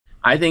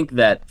I think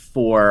that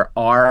for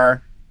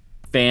our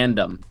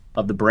fandom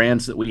of the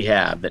brands that we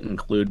have, that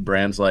include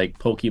brands like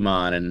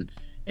Pokemon and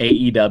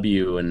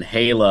AEW and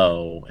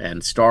Halo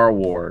and Star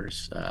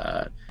Wars,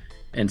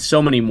 and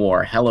so many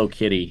more, Hello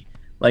Kitty.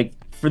 Like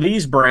for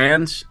these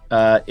brands,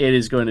 it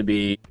is going to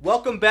be.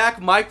 Welcome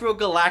back, Micro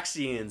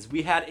Galaxians.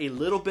 We had a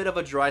little bit of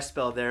a dry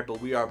spell there, but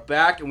we are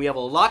back and we have a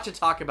lot to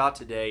talk about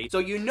today. So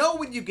you know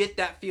when you get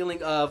that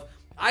feeling of,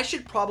 I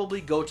should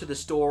probably go to the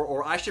store,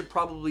 or I should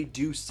probably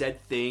do said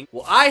thing.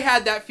 Well, I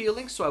had that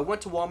feeling, so I went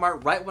to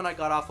Walmart right when I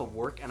got off of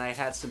work, and I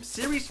had some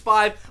Series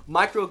 5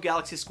 Micro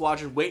Galaxy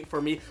Squadron waiting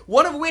for me,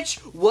 one of which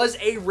was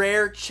a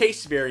rare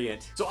chase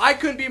variant. So I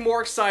couldn't be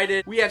more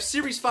excited. We have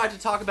Series 5 to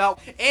talk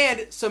about,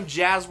 and some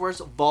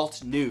Jazwares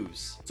Vault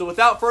news. So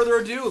without further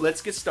ado,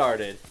 let's get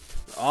started.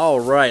 All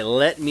right,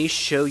 let me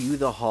show you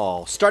the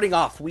haul. Starting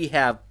off, we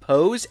have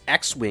Poe's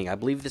X-Wing. I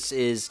believe this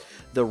is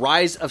the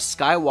Rise of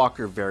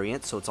Skywalker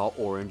variant, so it's all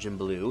orange and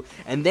blue.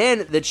 And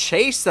then the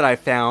chase that I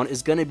found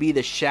is going to be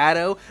the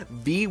Shadow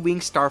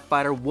V-Wing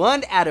Starfighter,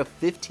 1 out of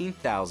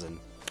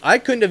 15,000. I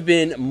couldn't have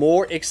been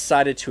more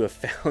excited to have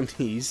found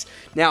these.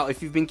 Now,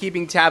 if you've been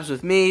keeping tabs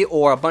with me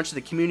or a bunch of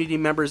the community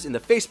members in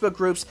the Facebook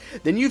groups,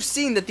 then you've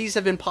seen that these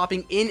have been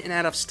popping in and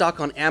out of stock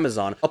on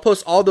Amazon. I'll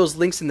post all those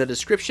links in the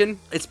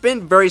description. It's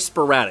been very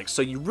sporadic,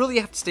 so you really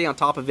have to stay on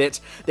top of it.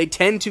 They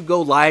tend to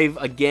go live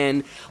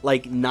again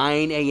like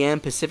 9 a.m.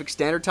 Pacific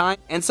Standard Time,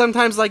 and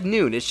sometimes like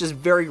noon. It's just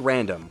very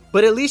random.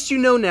 But at least you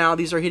know now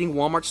these are hitting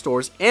Walmart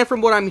stores, and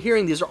from what I'm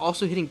hearing, these are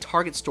also hitting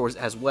Target stores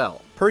as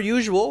well. Per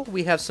usual,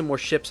 we have some more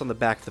ships on the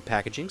back of the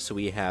packaging. So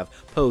we have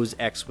Poe's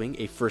X-Wing,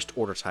 a First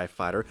Order TIE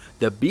Fighter,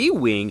 the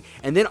B-Wing,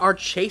 and then our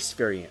chase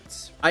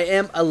variants. I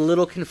am a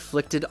little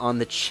conflicted on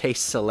the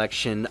chase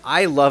selection.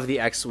 I love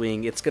the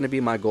X-Wing. It's going to be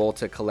my goal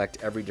to collect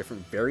every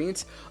different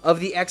variant of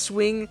the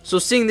X-Wing. So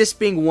seeing this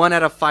being 1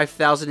 out of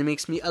 5,000, it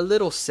makes me a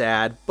little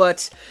sad,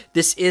 but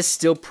this is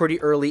still pretty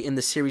early in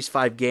the Series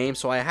 5 game,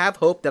 so I have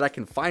hope that I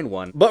can find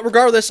one. But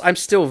regardless, I'm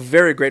still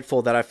very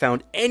grateful that I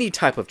found any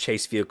type of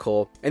chase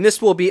vehicle, and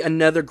this will be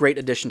another great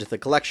addition to the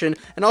collection,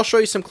 and I'll show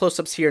you some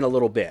close-ups here in a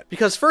little bit.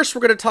 Because first,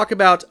 we're going to talk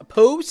about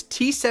Poe's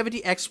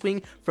T-70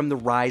 X-Wing from the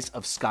Rise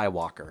of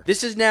Skywalker.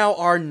 This is now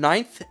our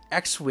 9th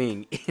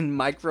X-Wing in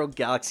Micro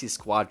Galaxy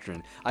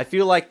Squadron. I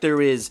feel like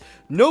there is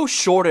no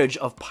shortage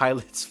of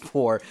pilots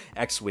for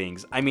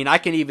X-Wings. I mean, I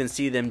can even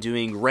see them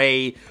doing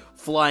Rey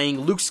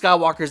flying Luke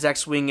Skywalker's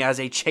X-Wing as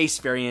a chase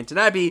variant, and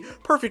I'd be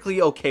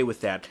perfectly okay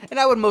with that. And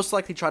I would most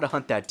likely try to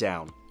hunt that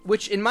down.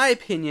 Which, in my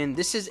opinion,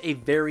 this is a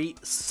very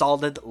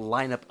solid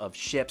lineup of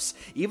ships.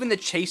 Even the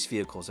chase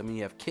vehicles. I mean,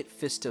 you have Kit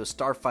Fisto's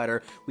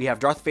Starfighter. We have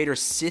Darth Vader's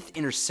Sith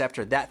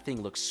Interceptor. That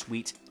thing looks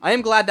sweet. I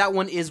am glad that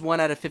one is 1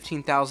 out of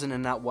 15,000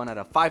 and not 1 out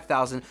of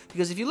 5,000.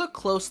 Because if you look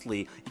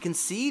closely, you can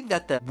see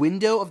that the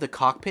window of the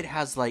cockpit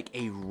has like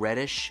a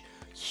reddish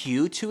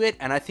hue to it,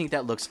 and I think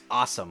that looks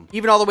awesome.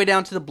 Even all the way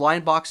down to the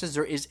blind boxes,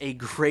 there is a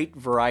great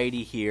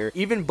variety here.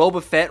 Even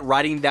Boba Fett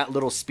riding that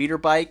little speeder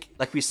bike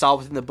like we saw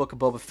within the book of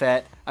Boba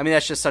Fett. I mean,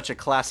 that's just such a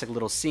classic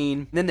little scene.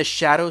 And then the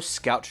Shadow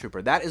Scout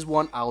Trooper. That is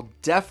one I'll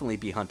definitely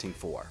be hunting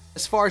for.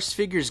 As far as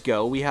figures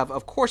go, we have,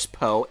 of course,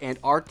 Poe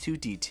and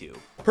R2-D2.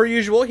 Per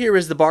usual, here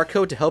is the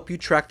barcode to help you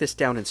track this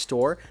down in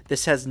store.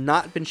 This has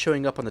not been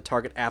showing up on the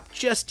Target app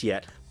just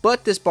yet,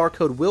 but this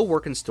barcode will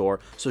work in store,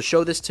 so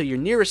show this to your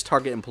nearest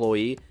Target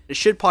employee. It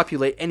should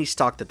populate any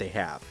stock that they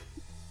have.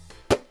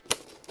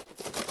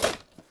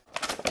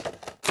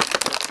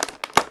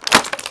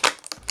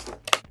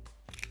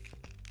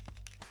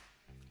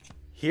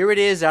 Here it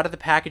is out of the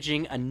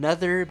packaging,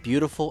 another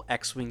beautiful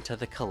X-Wing to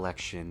the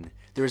collection.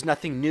 There is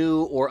nothing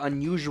new or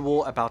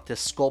unusual about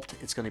this sculpt.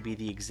 It's going to be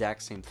the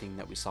exact same thing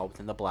that we saw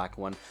within the black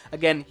one.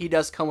 Again, he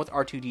does come with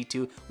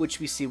R2-D2,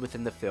 which we see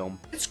within the film.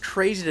 It's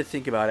crazy to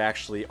think about,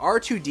 actually.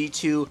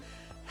 R2-D2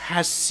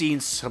 has seen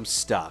some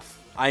stuff.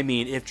 I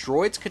mean, if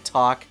droids could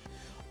talk,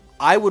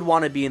 I would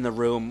want to be in the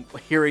room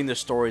hearing the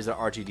stories that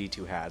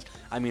R2-D2 has.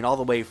 I mean, all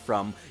the way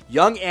from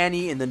young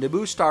Annie in the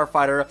Naboo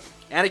Starfighter,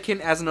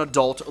 Anakin as an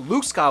adult,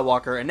 Luke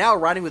Skywalker, and now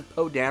riding with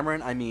Poe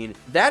Dameron. I mean,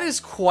 that is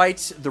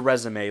quite the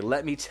resume,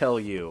 let me tell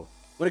you.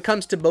 When it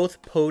comes to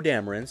both Poe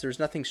Damerons, there's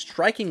nothing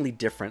strikingly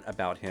different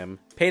about him.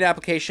 Paint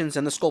applications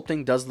and the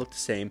sculpting does look the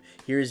same.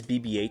 Here is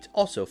BB-8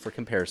 also for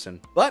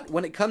comparison. But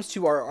when it comes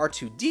to our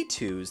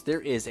R2-D2s,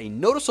 there is a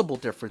noticeable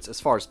difference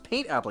as far as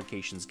paint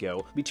applications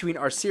go between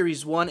our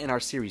Series 1 and our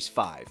Series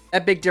 5.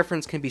 That big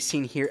difference can be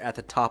seen here at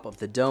the top of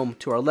the dome.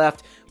 To our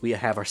left, we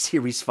have our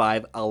Series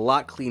 5, a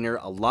lot cleaner,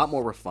 a lot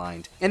more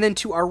refined. And then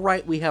to our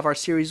right, we have our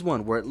Series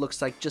 1, where it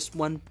looks like just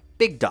one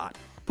big dot.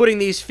 Putting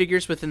these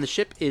figures within the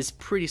ship is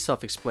pretty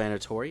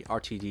self-explanatory.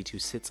 R2-D2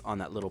 sits on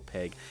that little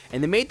peg,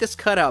 and they made this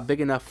cutout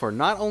big enough for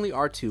not only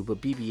R2,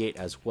 but BB-8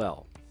 as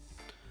well.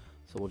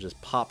 So we'll just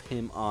pop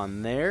him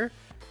on there,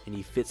 and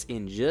he fits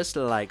in just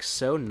like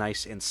so,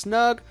 nice and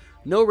snug.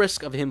 No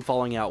risk of him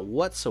falling out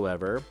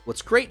whatsoever.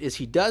 What's great is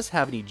he does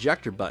have an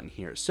ejector button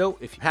here, so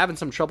if you're having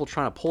some trouble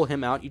trying to pull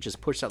him out, you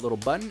just push that little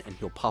button, and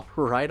he'll pop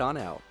right on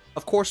out.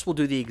 Of course, we'll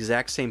do the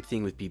exact same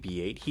thing with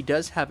BB-8. He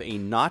does have a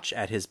notch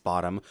at his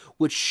bottom,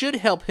 which should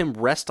help him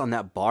rest on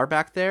that bar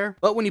back there.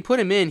 But when you put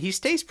him in, he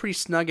stays pretty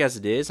snug as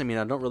it is. I mean,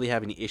 I don't really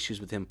have any issues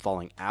with him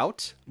falling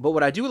out. But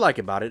what I do like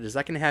about it is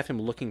I can have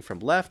him looking from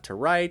left to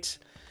right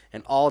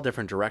and all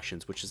different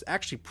directions, which is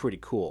actually pretty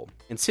cool.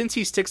 And since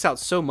he sticks out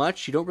so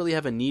much, you don't really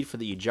have a need for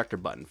the ejector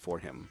button for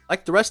him.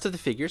 Like the rest of the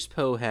figures,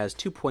 Poe has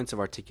 2 points of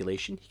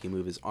articulation. He can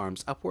move his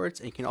arms upwards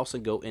and he can also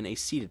go in a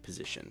seated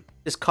position.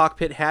 This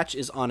cockpit hatch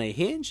is on a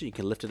hinge. You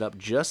can lift it up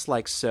just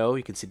like so.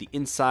 You can see the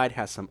inside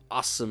has some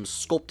awesome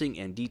sculpting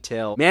and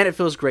detail. Man, it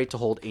feels great to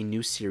hold a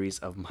new series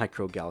of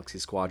Micro Galaxy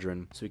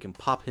Squadron. So we can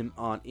pop him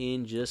on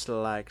in just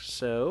like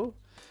so.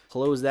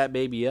 Close that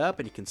baby up,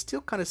 and you can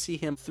still kind of see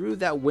him through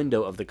that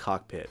window of the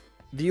cockpit.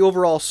 The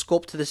overall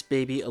sculpt to this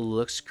baby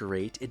looks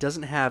great. It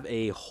doesn't have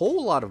a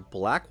whole lot of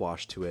black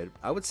wash to it.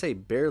 I would say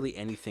barely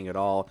anything at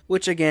all,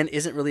 which again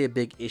isn't really a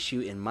big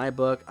issue in my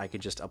book. I could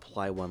just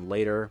apply one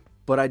later.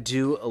 But I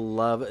do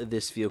love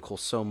this vehicle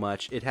so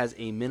much. It has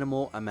a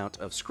minimal amount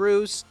of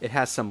screws. It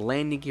has some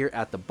landing gear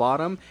at the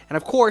bottom. And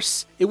of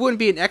course, it wouldn't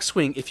be an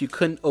X-Wing if you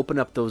couldn't open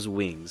up those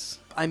wings.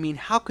 I mean,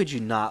 how could you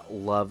not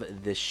love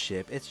this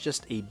ship? It's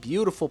just a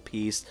beautiful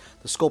piece.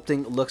 The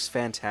sculpting looks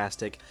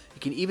fantastic.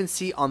 You can even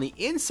see on the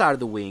inside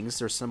of the wings,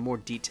 there's some more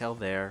detail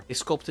there. They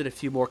sculpted a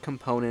few more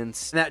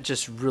components, and that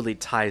just really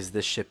ties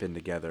this ship in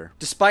together.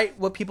 Despite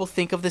what people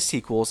think of the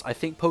sequels, I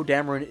think Poe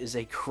Dameron is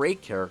a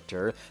great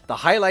character. The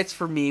highlights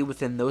for me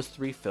within those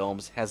 3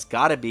 films has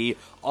got to be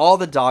all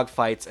the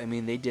dogfights. I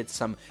mean, they did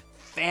some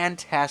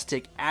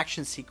fantastic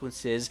action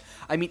sequences.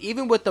 I mean,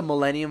 even with the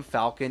Millennium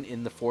Falcon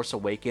in The Force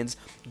Awakens,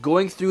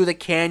 going through the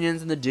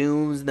canyons and the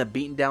dunes and the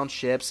beaten down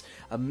ships,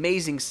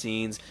 amazing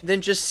scenes.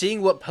 Then just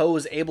seeing what Poe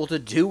is able to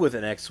do with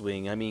an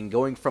X-Wing. I mean,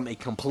 going from a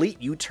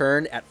complete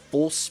U-turn at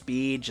full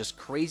speed, just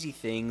crazy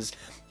things.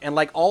 And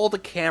like all the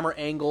camera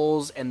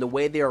angles and the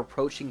way they are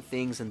approaching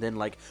things, and then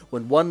like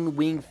when one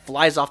wing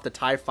flies off the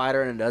TIE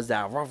fighter and it does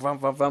that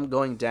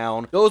going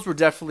down, those were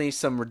definitely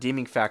some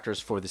redeeming factors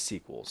for the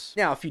sequels.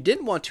 Now, if you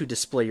didn't want to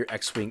display your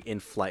X-Wing in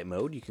flight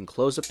mode, you can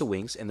close up the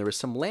wings and there is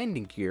some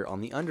landing gear on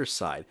the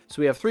underside.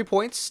 So we have 3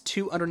 points,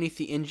 2 underneath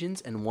the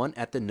engines and 1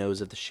 at the nose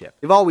of the ship.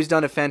 They've always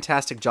done a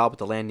fantastic job with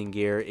the landing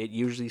gear. It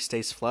usually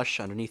stays flush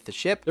underneath the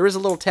ship. There is a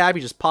little tab,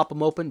 you just pop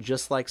them open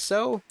just like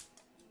so.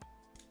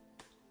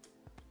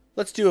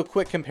 Let's do a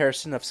quick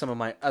comparison of some of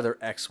my other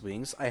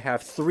X-Wings. I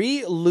have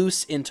 3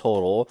 loose in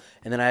total,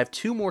 and then I have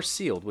 2 more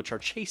sealed, which are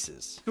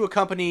chases. To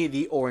accompany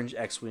the orange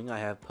X-Wing, I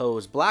have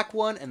Poe's black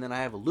one, and then I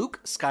have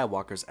Luke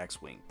Skywalker's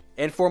X-Wing.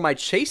 And for my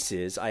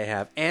chases, I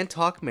have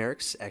Antok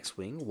Merrick's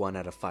X-Wing, 1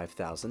 out of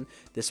 5,000.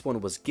 This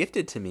one was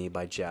gifted to me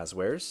by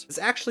Jazwares. It's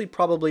actually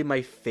probably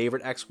my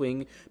favorite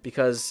X-Wing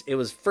because it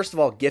was, first of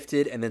all,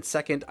 gifted, and then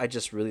second, I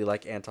just really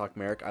like Antok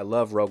Merrick. I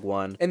love Rogue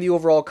One, and the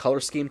overall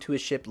color scheme to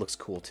his ship looks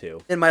cool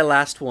too. And my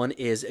last one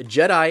is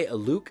Jedi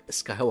Luke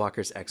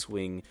Skywalker's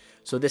X-Wing.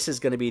 So this is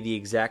going to be the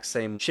exact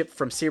same ship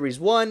from Series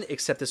 1,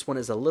 except this one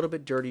is a little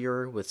bit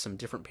dirtier with some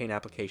different paint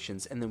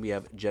applications, and then we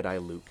have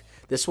Jedi Luke.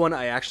 This one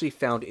I actually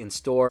found in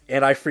store,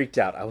 and I freaked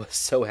out. I was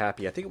so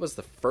happy. I think it was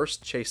the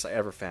first chase I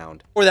ever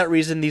found. For that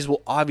reason, these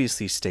will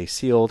obviously stay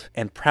sealed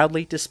and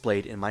proudly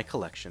displayed in my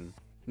collection.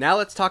 Now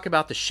let's talk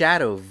about the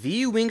Shadow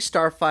V-Wing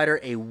Starfighter,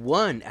 a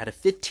 1 out of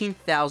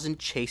 15,000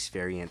 chase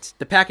variant.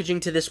 The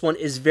packaging to this one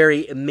is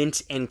very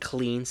mint and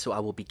clean, so I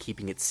will be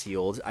keeping it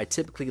sealed. I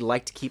typically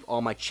like to keep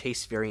all my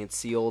chase variants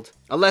sealed.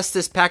 Unless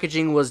this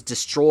packaging was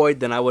destroyed,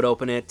 then I would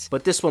open it,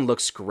 but this one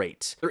looks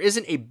great. There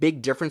isn't a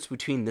big difference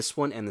between this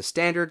one and the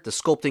standard. The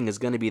sculpting is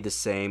going to be the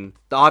same.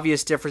 The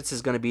obvious difference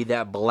is going to be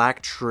that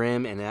black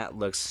trim, and that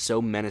looks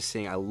so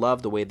menacing. I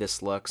love the way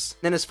this looks.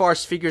 Then as far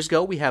as figures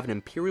go, we have an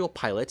Imperial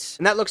pilot,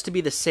 and that looks to be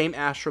the same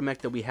astromech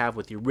that we have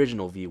with the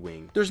original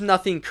V-Wing. There's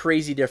nothing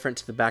crazy different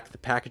to the back of the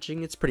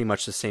packaging. It's pretty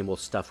much the same old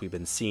stuff we've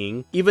been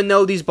seeing. Even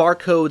though these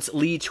barcodes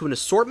lead to an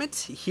assortment,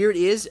 here it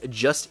is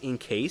just in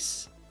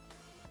case.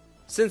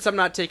 Since I'm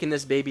not taking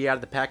this baby out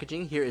of the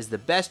packaging, here is the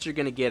best you're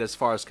going to get as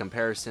far as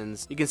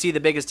comparisons. You can see the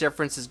biggest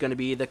difference is going to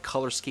be the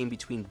color scheme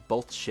between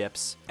both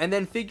ships. And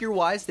then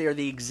figure-wise, they are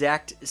the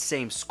exact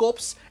same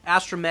sculpts.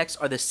 Astromechs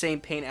are the same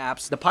paint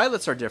apps. The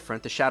pilots are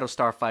different. The Shadow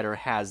Starfighter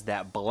has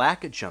that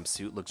black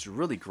jumpsuit, looks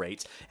really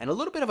great, and a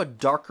little bit of a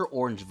darker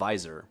orange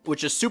visor,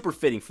 which is super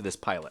fitting for this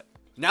pilot.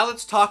 Now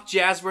let's talk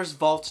Jazwares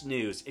Vault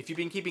news. If you've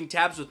been keeping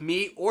tabs with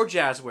me or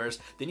Jazwares,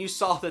 then you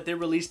saw that they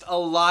released a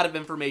lot of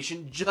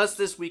information just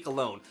this week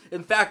alone.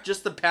 In fact,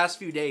 just the past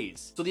few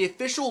days. So the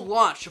official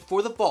launch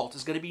for the Vault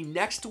is going to be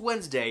next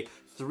Wednesday,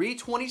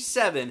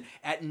 3/27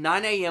 at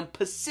 9 a.m.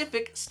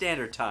 Pacific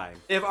Standard Time.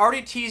 They've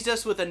already teased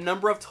us with a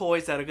number of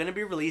toys that are going to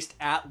be released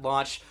at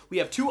launch. We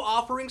have 2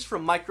 offerings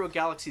from Micro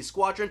Galaxy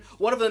Squadron.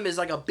 One of them is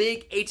like a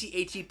big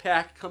AT-AT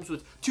pack. Comes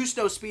with 2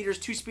 snow speeders,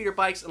 2 speeder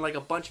bikes, and like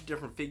a bunch of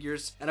different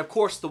figures. And of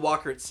course, the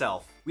walker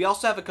itself. We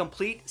also have a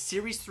complete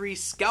Series 3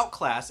 Scout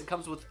class. It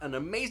comes with an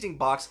amazing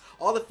box.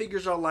 All the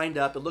figures are lined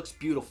up. It looks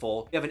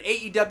beautiful. We have an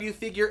AEW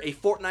figure, a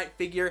Fortnite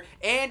figure,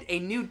 and a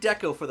new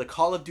deco for the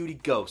Call of Duty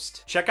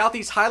Ghost. Check out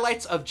these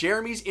highlights of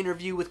Jeremy's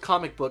interview with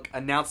Comic Book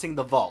announcing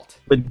the vault.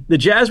 The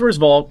Jazwares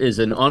Vault is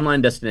an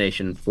online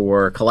destination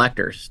for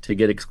collectors to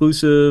get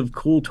exclusive,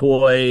 cool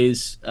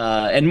toys,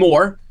 and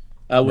more.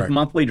 With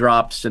monthly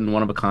drops and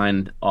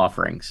one-of-a-kind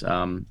offerings.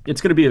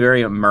 It's going to be a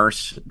very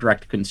immersive,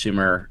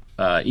 direct-to-consumer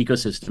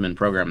ecosystem and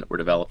program that we're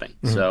developing.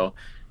 So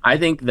I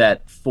think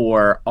that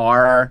for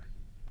our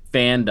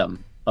fandom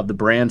of the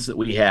brands that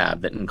we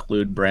have, that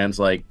include brands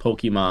like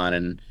Pokemon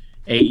and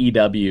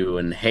AEW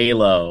and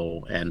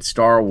Halo and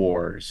Star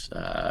Wars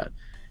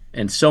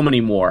and so many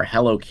more,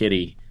 Hello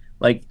Kitty,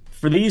 like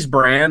for these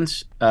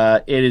brands,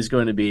 it is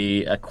going to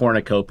be a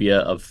cornucopia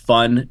of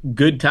fun,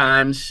 good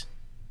times,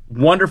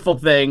 wonderful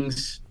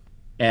things,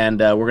 and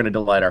we're going to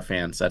delight our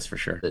fans, that's for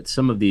sure. That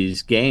some of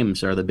these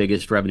games are the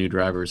biggest revenue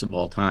drivers of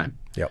all time.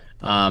 Yep.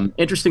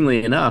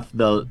 Interestingly enough,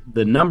 the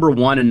number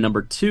 1 and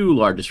number 2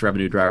 largest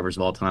revenue drivers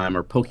of all time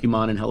are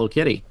Pokemon and Hello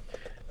Kitty.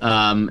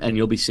 And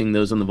you'll be seeing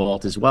those on the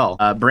vault as well.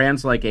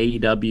 Brands like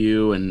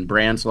AEW and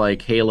brands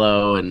like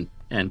Halo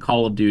and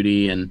Call of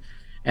Duty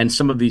and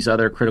some of these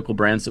other critical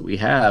brands that we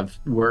have,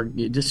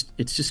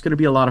 it's just going to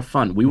be a lot of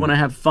fun. We want to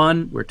have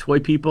fun. We're toy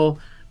people.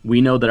 We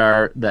know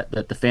that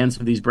the fans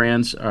of these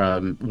brands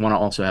want to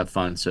also have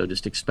fun, so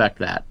just expect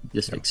that.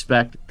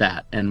 Expect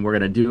that, and we're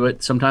going to do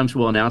it. Sometimes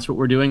we'll announce what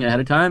we're doing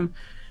ahead of time,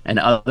 and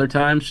other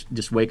times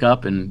just wake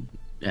up and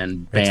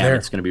bam,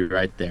 it's going to be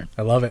right there.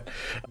 I love it.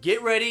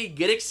 Get ready,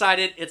 get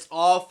excited. It's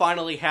all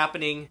finally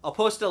happening. I'll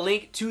post a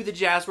link to the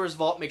Jazwares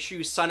Vault. Make sure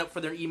you sign up for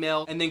their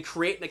email and then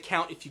create an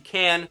account if you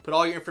can. Put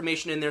all your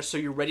information in there so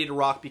you're ready to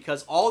rock,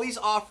 because all these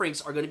offerings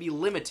are going to be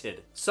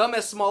limited. Some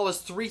as small as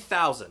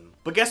 3,000.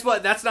 But guess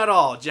what? That's not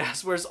all.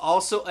 Jazwares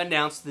also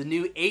announced the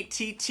new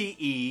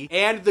ATTE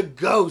and the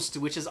Ghost,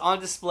 which is on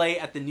display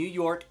at the New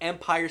York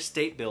Empire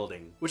State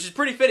Building, which is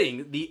pretty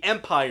fitting, the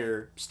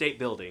Empire State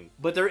Building.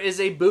 But there is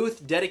a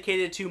booth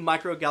dedicated to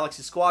Micro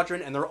Galaxy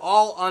Squadron, and they're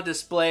all on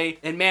display.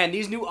 And man,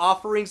 these new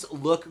offerings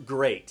look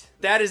great.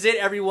 That is it,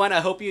 everyone.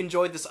 I hope you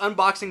enjoyed this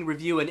unboxing,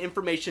 review, and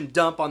information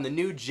dump on the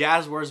new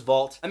Jazwares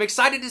Vault. I'm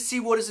excited to see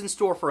what is in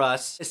store for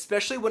us,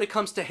 especially when it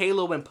comes to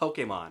Halo and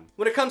Pokemon.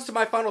 When it comes to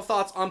my final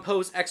thoughts on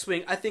Poe's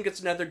X-Wing, I think it's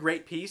another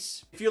great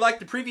piece. If you like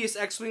the previous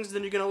X-Wings,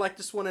 then you're gonna like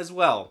this one as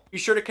well. Be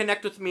sure to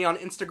connect with me on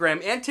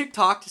Instagram and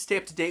TikTok to stay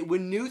up to date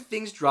when new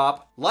things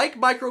drop, like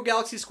Micro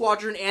Galaxy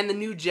Squadron and the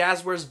new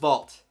Jazwares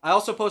Vault. I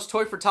also post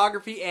toy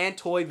photography and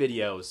toy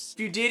videos. If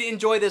you did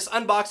enjoy this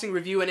unboxing,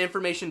 review, and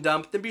information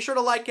dump, then be sure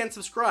to like and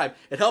subscribe.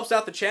 It helps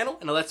out the channel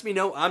and it lets me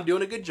know I'm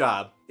doing a good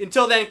job.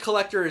 Until then,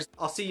 collectors,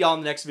 I'll see y'all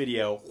in the next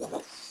video.